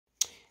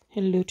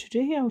Hello,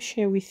 today I'll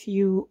share with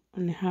you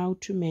on how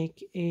to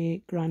make a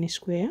granny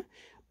square,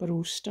 but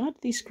we'll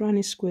start this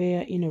granny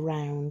square in a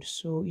round,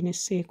 so in a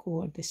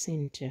circle at the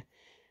center.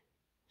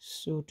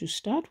 So to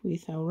start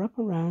with, I'll wrap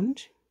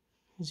around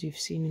as you've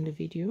seen in the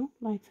video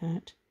like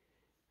that,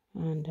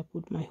 and I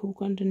put my hook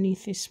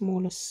underneath the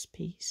smallest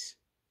piece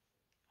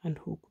and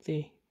hook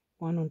the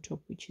one on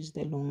top, which is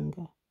the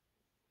longer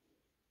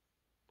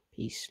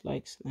piece,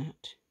 like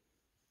that.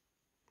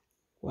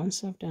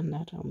 Once I've done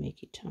that, I'll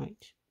make it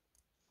tight.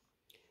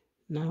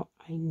 Now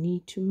I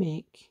need to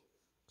make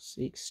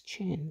 6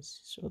 chains,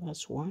 so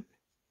that's 1,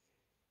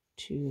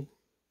 2,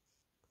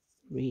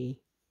 3,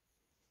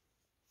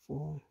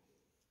 4,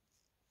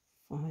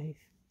 5,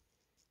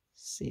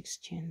 6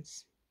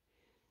 chains.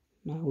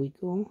 Now we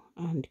go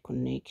and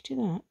connect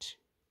that.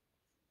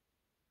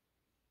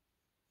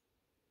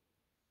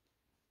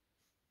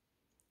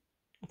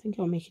 I think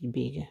I'll make it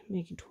bigger,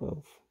 make it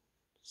 12,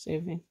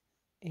 7,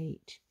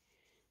 8,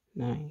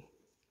 9,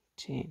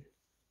 10,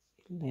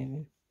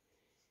 11,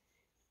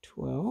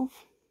 12.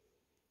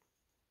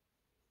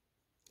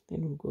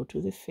 Then we'll go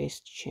to the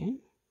first chain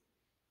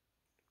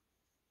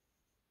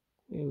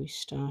where we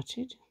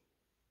started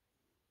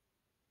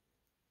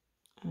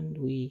and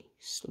we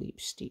slip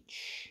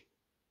stitch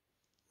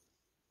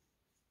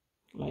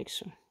like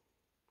so.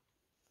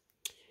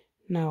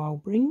 Now I'll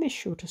bring the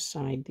shorter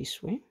side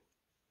this way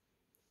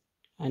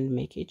and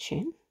make a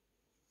chain,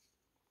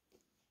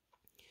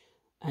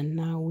 and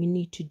now we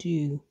need to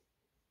do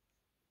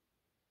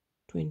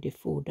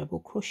 24 double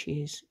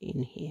crochets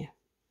in here.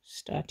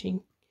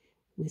 Starting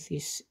with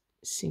this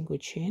single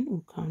chain,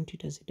 we'll count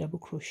it as a double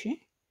crochet,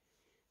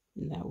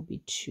 and that will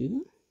be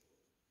 2,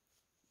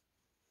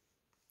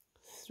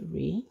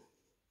 3,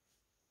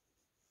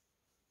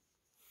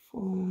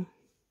 4,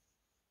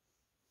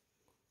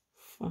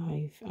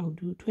 5. I'll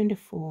do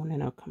 24 and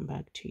then I'll come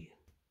back to you.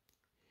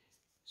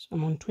 So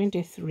I'm on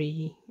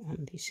 23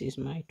 and this is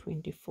my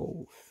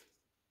 24th.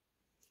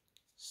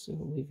 So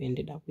we've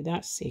ended up with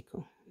that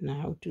circle.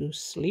 Now to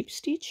slip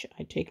stitch,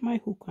 I take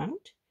my hook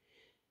out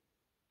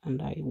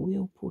and I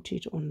will put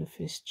it on the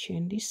first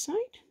chain this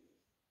side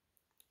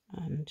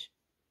and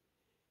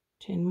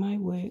turn my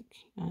work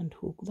and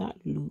hook that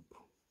loop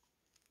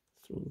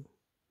through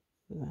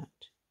that.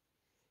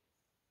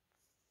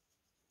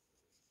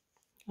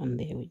 And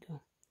there we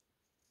go.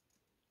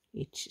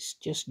 It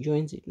just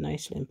joins it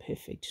nicely and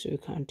perfect, so you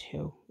can't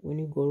tell. When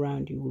you go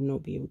around, you will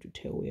not be able to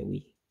tell where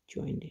we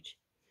joined it.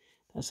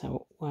 That's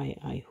why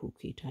I hook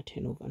it. I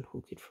turn over and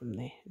hook it from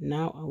there.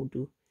 Now I'll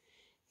do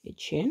a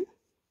chain,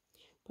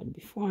 but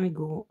before I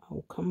go,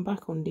 I'll come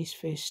back on this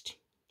first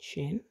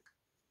chain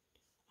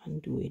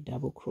and do a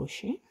double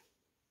crochet.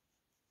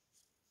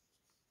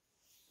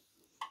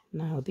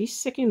 Now this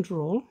second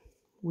row,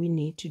 we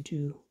need to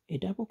do a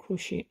double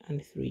crochet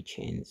and 3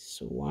 chains.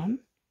 So 1,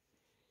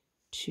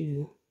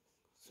 2,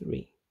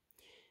 3.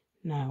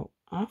 Now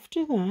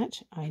after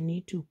that, I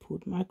need to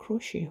put my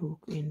crochet hook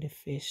in the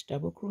first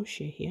double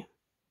crochet here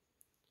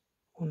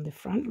on the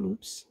front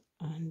loops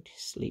and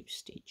slip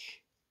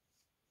stitch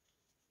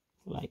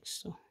like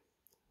so,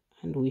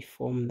 and we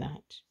form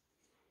that.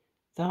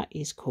 That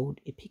is called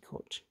a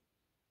picot.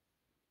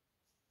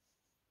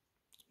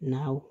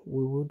 Now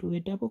we will do a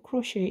double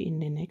crochet in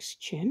the next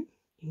chain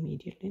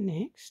immediately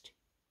next,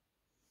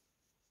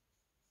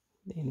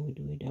 then we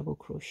do a double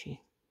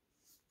crochet.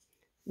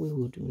 We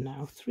will do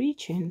now 3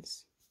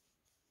 chains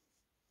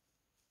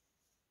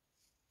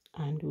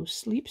and we'll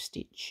slip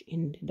stitch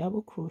in the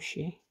double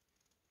crochet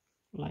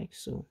like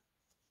so.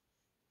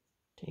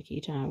 Take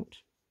it out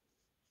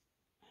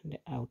and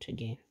out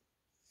again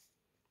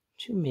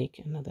to make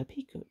another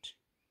picot.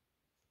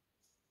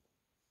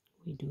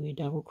 We do a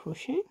double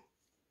crochet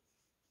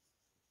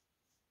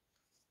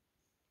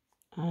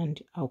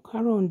and I'll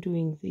carry on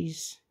doing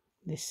these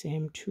the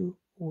same 2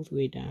 all the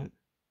way down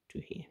to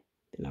here.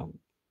 Then I'll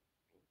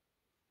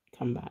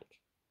come back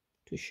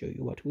to show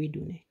you what we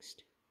do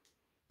next.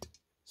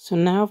 So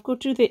now I've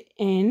got to the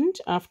end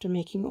after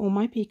making all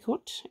my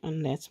picot,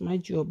 and that's my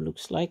job.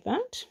 Looks like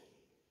that.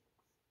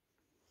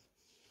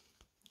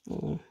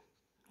 Oh,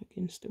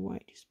 against the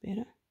white is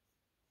better.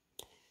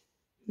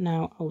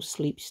 Now I'll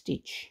slip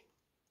stitch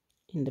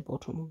in the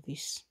bottom of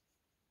this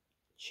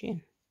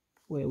chain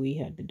where we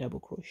had the double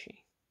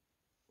crochet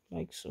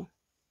like so.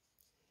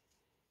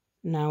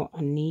 Now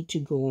I need to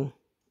go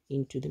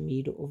into the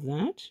middle of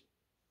that,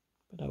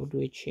 but I'll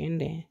do a chain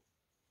there,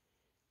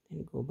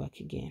 then go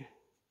back again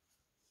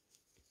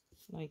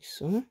like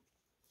so,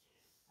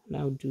 and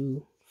I'll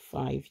do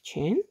 5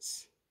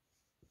 chains,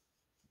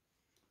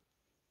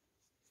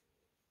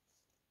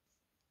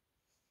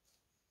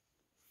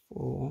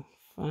 four,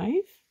 5.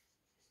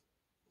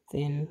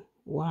 Then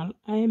while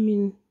I'm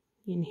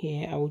in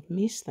here, I would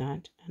miss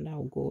that and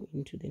I'll go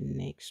into the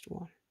next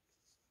one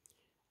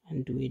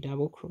and do a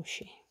double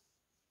crochet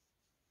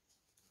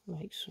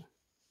like so.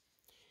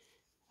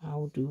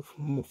 I'll do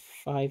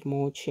 5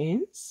 more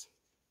chains,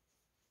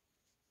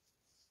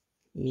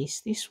 miss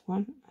this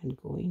one and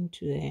go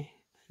into there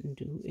and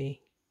do a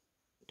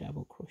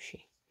double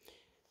crochet.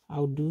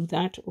 I'll do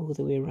that all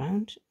the way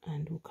around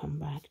and we'll come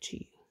back to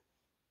you.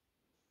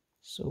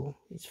 So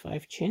it's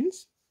 5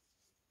 chains,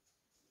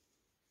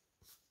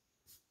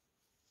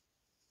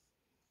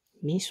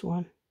 miss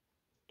one,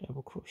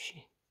 double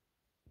crochet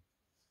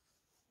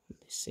on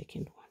the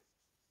second one.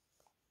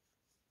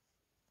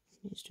 It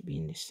needs to be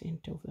in the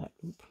center of that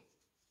loop,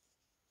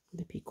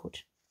 the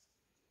picot,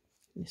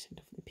 in the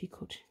center of the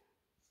picot.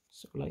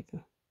 So like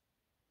that.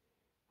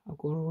 I'll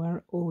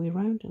go all the way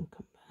around and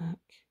come back.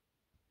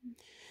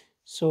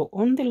 So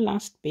on the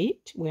last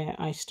bit where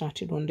I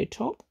started on the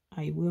top,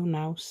 I will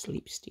now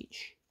slip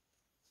stitch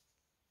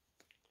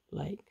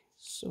like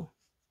so.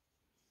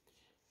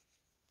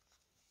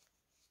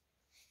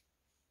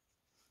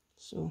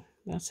 So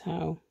that's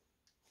how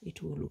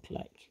it will look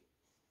like.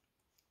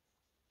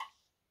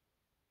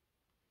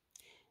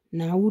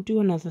 Now we'll do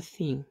another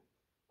thing.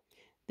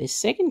 The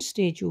second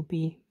stage will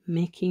be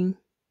making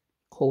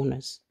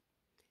corners,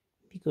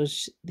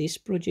 because this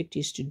project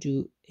is to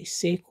do a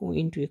circle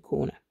into a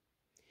corner.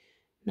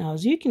 Now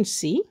as you can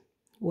see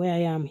where I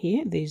am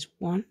here, there's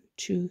 1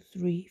 2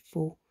 3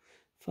 4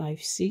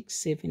 5 6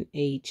 7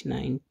 8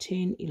 9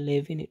 10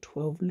 11 and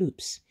 12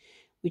 loops,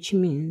 which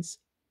means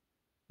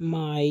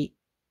my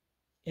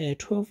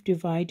 12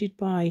 divided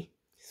by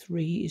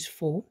 3 is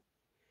 4,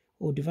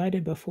 or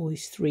divided by 4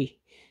 is 3.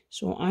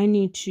 So I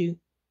need to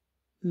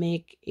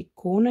make a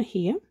corner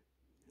here,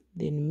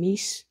 then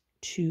miss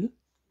 2,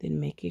 then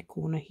make a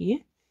corner here,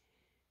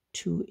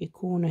 to a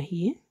corner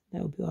here,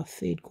 that will be our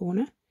third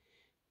corner,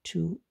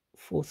 to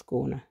fourth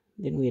corner,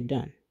 then we're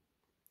done.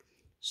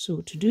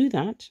 So to do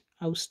that,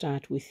 I'll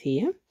start with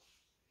here.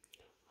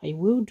 I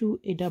will do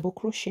a double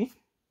crochet,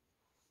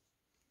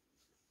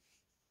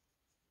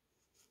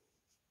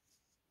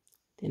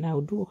 then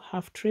I'll do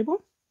half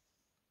treble.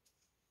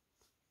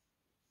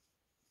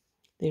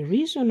 The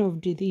reason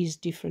of these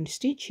different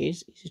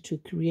stitches is to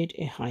create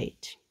a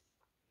height.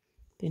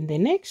 Then the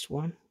next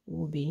one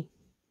will be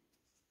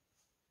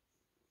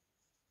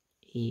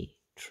a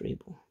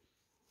treble,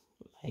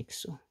 like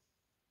so.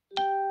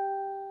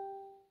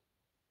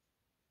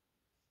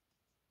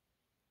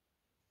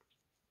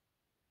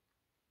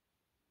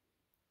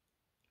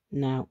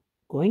 Now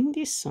going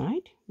this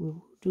side, we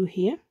will do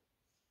here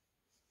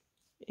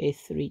a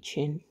 3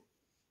 chain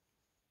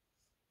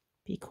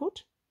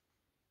picot,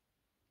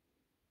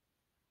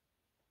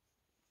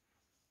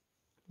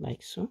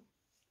 like so.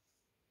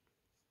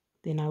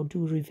 Then I'll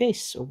do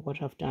reverse of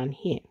what I've done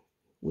here,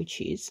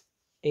 which is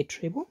a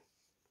treble,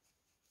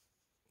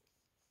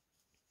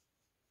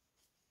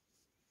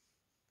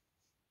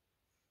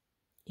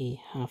 a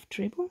half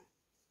treble,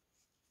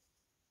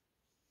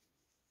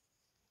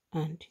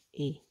 and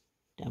a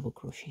double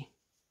crochet.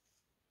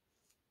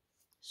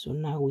 So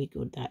now we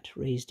got that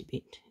raised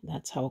bit.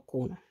 That's our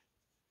corner.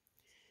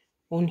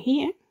 On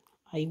here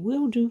I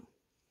will do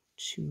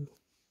 2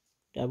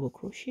 double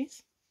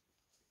crochets,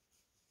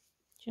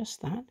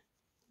 just that.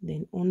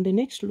 Then on the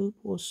next loop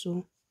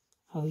also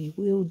I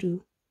will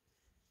do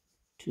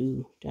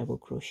 2 double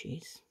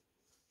crochets.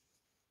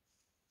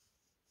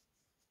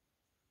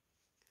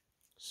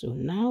 So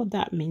now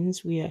that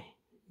means we are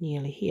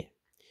nearly here.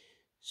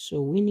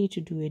 So we need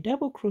to do a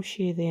double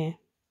crochet there,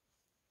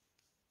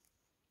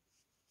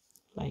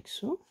 like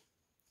so.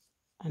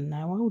 And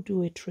now I'll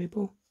do a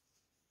treble,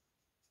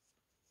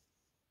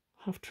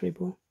 half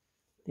treble,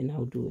 then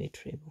I'll do a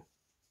treble.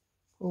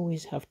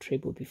 Always have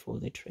treble before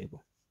the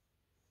treble.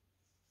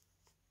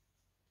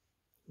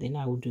 Then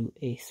I will do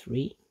a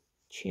 3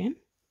 chain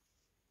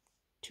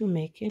to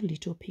make a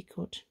little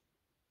picot,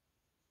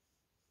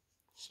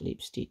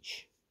 slip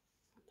stitch.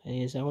 That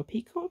is our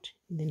picot.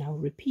 Then I'll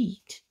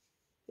repeat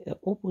the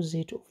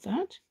opposite of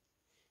that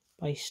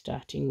by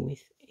starting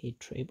with a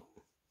treble,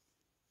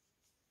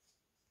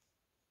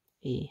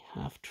 a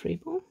half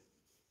treble,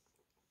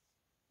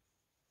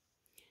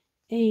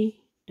 a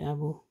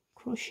double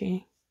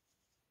crochet.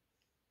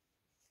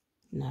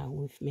 Now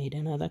we've made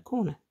another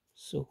corner,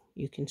 so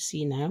you can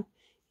see now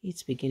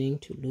it's beginning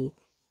to look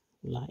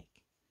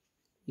like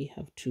we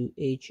have 2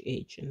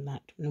 edge and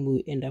that, and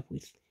we'll end up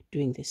with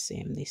doing the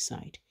same this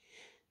side.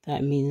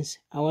 That means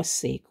our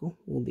circle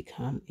will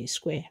become a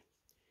square.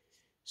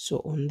 So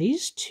on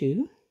these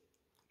 2,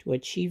 to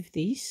achieve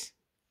this,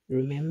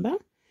 remember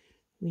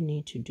we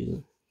need to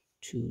do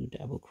 2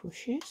 double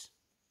crochets,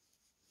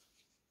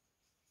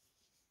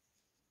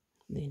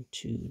 then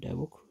 2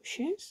 double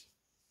crochets.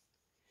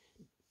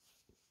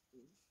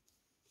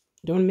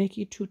 Don't make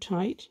it too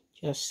tight,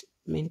 just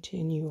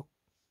maintain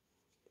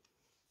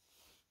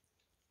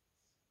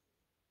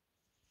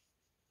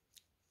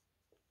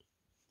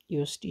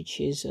your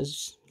stitches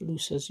as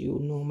loose as you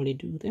normally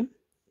do them,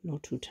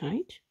 not too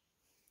tight.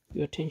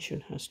 Your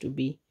tension has to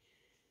be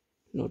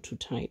not too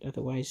tight,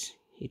 otherwise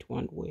it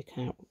won't work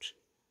out.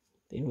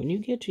 Then when you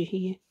get to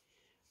here,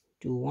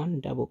 do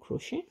 1 double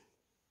crochet,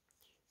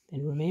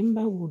 then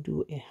remember we'll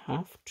do a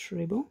half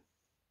treble,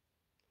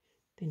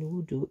 then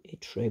we'll do a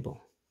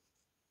treble.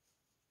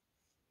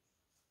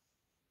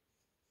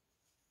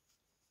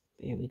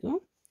 There we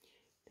go.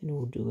 Then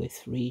we'll do a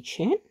 3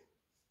 chain,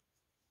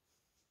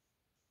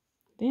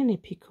 then a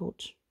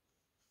picot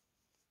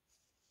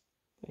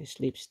by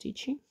slip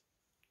stitching,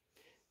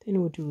 then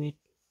we'll do a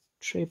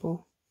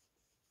treble,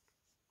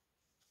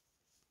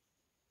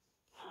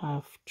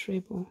 half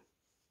treble,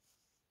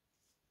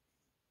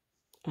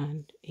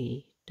 and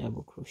a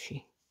double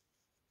crochet.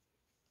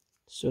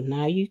 So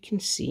now you can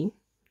see,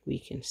 we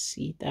can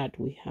see that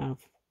we have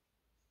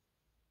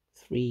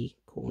 3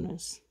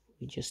 corners.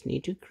 We just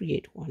need to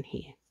create one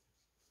here.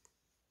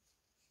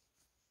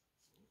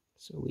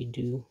 So we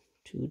do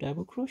 2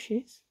 double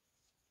crochets,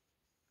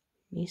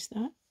 miss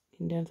that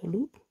in the other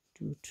loop,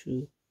 do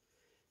 2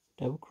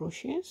 double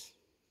crochets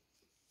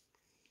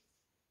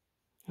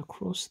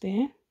across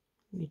there,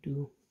 we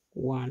do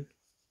 1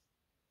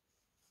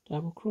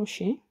 double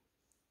crochet,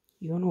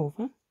 yarn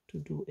over to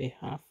do a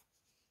half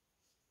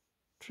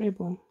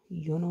treble,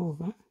 yarn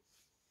over,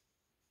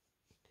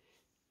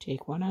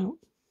 take one out,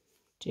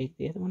 take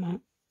the other one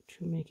out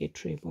to make a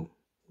treble.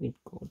 We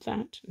got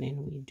that,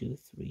 then we do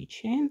 3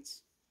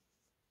 chains.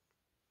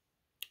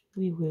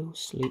 We will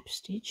slip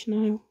stitch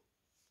now,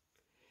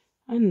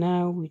 and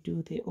now we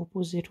do the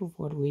opposite of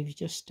what we've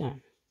just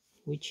done,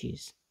 which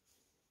is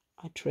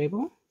a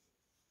treble,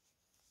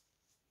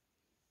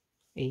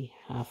 a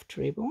half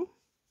treble,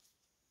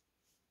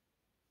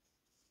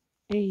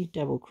 a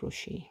double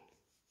crochet,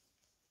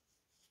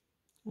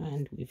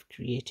 and we've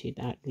created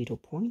that little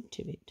point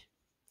of it,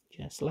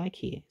 just like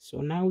here.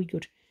 So now we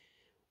got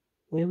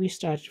where we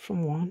started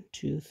from 1,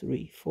 2,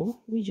 3, 4.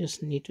 We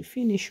just need to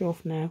finish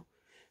off now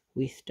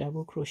with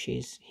double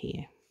crochets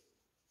here.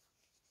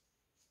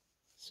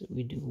 So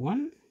we do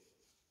 1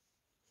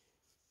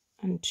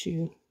 and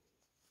 2,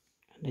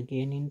 and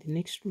again in the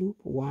next loop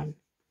 1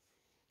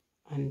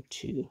 and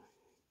 2.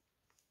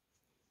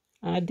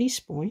 At this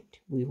point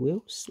we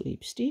will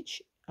slip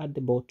stitch at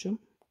the bottom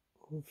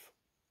of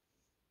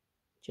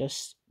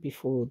just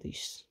before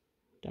this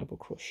double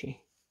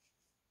crochet,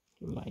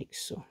 like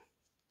so.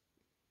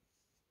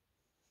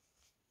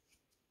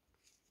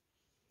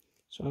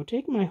 So I'll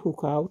take my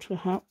hook out.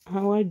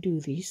 How I do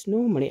this,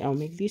 normally I'll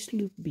make this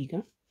loop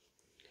bigger,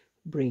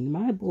 bring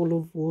my ball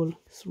of wool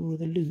through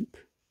the loop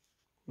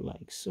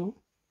like so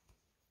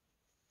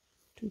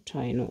to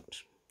tie a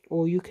knot,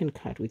 or you can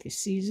cut with the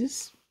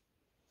scissors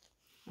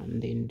and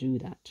then do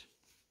that.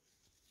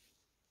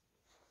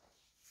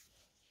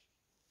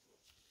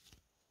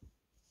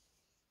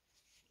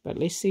 But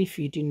let's say if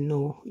you didn't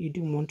know, you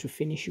didn't want to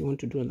finish, you want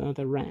to do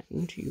another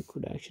round, you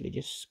could actually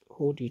just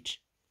hold it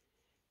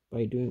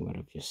by doing what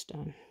I've just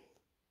done.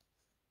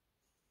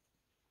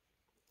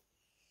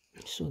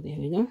 So there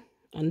we go.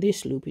 And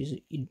this loop is,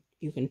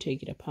 you can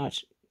take it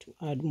apart to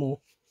add more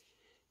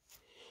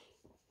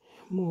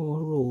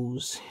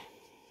rows.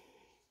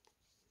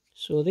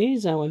 So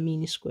there's our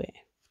mini square.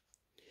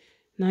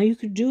 Now you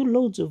could do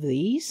loads of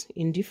these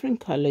in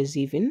different colors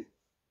even,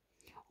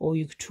 or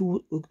you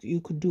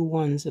could do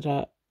ones that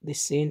are the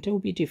center will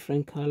be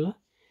different color,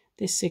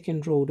 the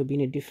second row would have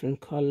been a different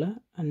color,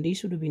 and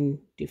this would have been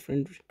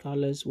different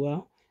color as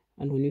well,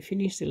 and when you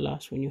finish the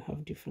last one you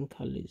have different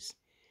colors.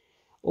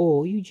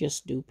 Or you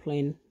just do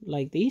plain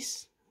like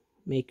this,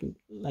 make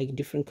like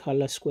different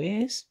color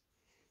squares.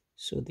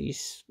 So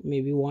this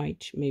maybe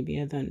white, maybe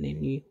other, and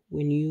then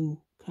when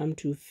you come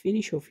to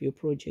finish off your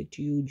project,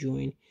 you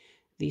join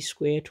this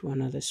square to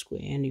another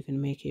square, and you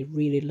can make a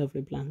really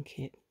lovely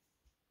blanket.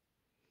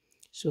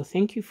 So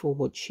thank you for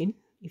watching.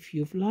 If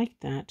you've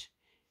liked that,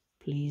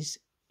 please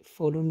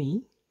follow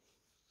me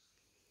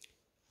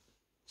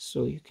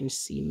so you can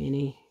see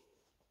many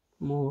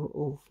more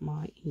of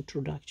my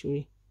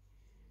introductory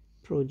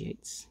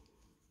projects.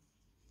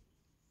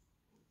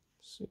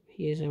 So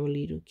here's our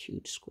little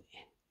cute square.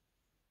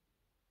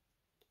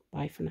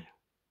 Bye for now.